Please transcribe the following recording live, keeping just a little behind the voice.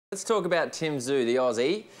Let's talk about Tim Tszyu, the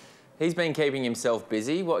Aussie. He's been keeping himself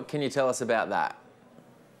busy. What can you tell us about that?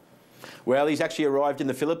 Well, he's actually arrived in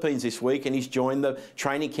the Philippines this week and he's joined the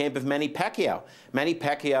training camp of Manny Pacquiao. Manny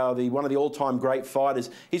Pacquiao, one of the all-time great fighters,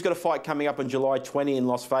 he's got a fight coming up on July 20 in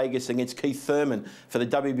Las Vegas against Keith Thurman for the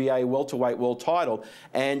WBA welterweight world title.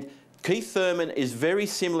 And Keith Thurman is very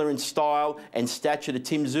similar in style and stature to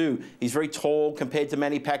Tim Tszyu. He's very tall compared to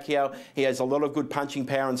Manny Pacquiao. He has a lot of good punching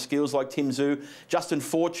power and skills like Tim Tszyu. Justin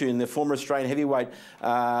Fortune, the former Australian heavyweight,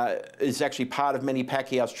 is actually part of Manny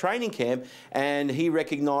Pacquiao's training camp, and he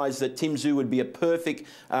recognised that Tim Tszyu would be a perfect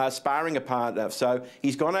sparring partner. So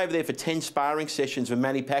he's gone over there for 10 sparring sessions with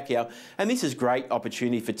Manny Pacquiao, and this is a great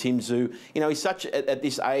opportunity for Tim Tszyu. You know, he's such at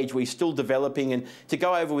this age where he's still developing, and to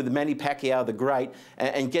go over with Manny Pacquiao, the great,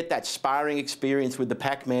 and get that sparring experience with the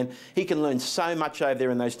Pac-Man. He can learn so much over there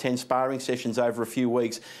in those 10 sparring sessions over a few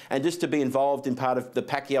weeks. And just to be involved in part of the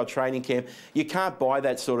Pacquiao training camp, you can't buy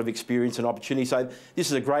that sort of experience and opportunity. So this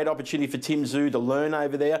is a great opportunity for Tim Tszyu to learn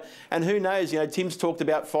over there. And who knows, you know, Tim's talked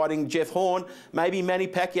about fighting Jeff Horn. Maybe Manny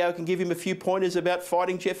Pacquiao can give him a few pointers about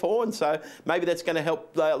fighting Jeff Horn. So maybe that's going to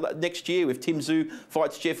help next year if Tim Tszyu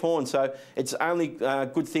fights Jeff Horn. So it's only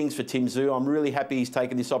good things for Tim Tszyu. I'm really happy he's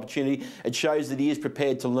taken this opportunity. It shows that he is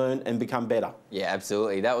prepared to learn and become better. Yeah,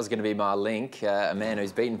 absolutely. That was going to be my link. A man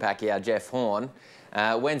who's beaten Pacquiao, Jeff Horn.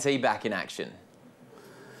 When's he back in action?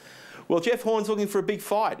 Well, Jeff Horn's looking for a big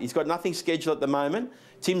fight. He's got nothing scheduled at the moment.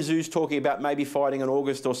 Tim Tszyu's talking about maybe fighting in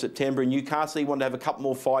August or September in Newcastle. He wanted to have a couple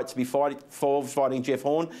more fights before fighting Jeff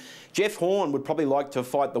Horn. Jeff Horn would probably like to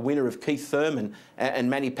fight the winner of Keith Thurman and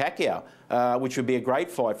Manny Pacquiao, which would be a great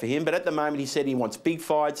fight for him. But at the moment, he said he wants big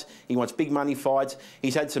fights. He wants big money fights.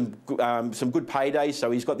 He's had some good paydays,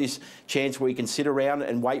 so he's got this chance where he can sit around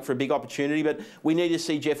and wait for a big opportunity. But we need to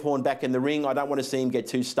see Jeff Horn back in the ring. I don't want to see him get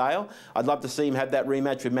too stale. I'd love to see him have that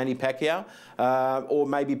rematch with Manny Pacquiao, or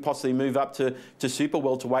maybe possibly move up to super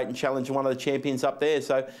welterweight and challenge one of the champions up there.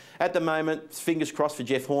 So at the moment, fingers crossed for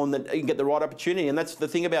Jeff Horn that he can get the right opportunity. And that's the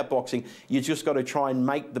thing about boxing. You just got to try and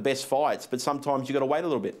make the best fights, but sometimes you've got to wait a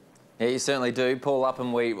little bit. Yeah, you certainly do. Paul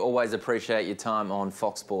Upham, we always appreciate your time on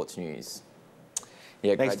Fox Sports News.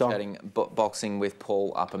 Yeah, Thanks, great chatting boxing with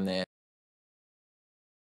Paul Upham there.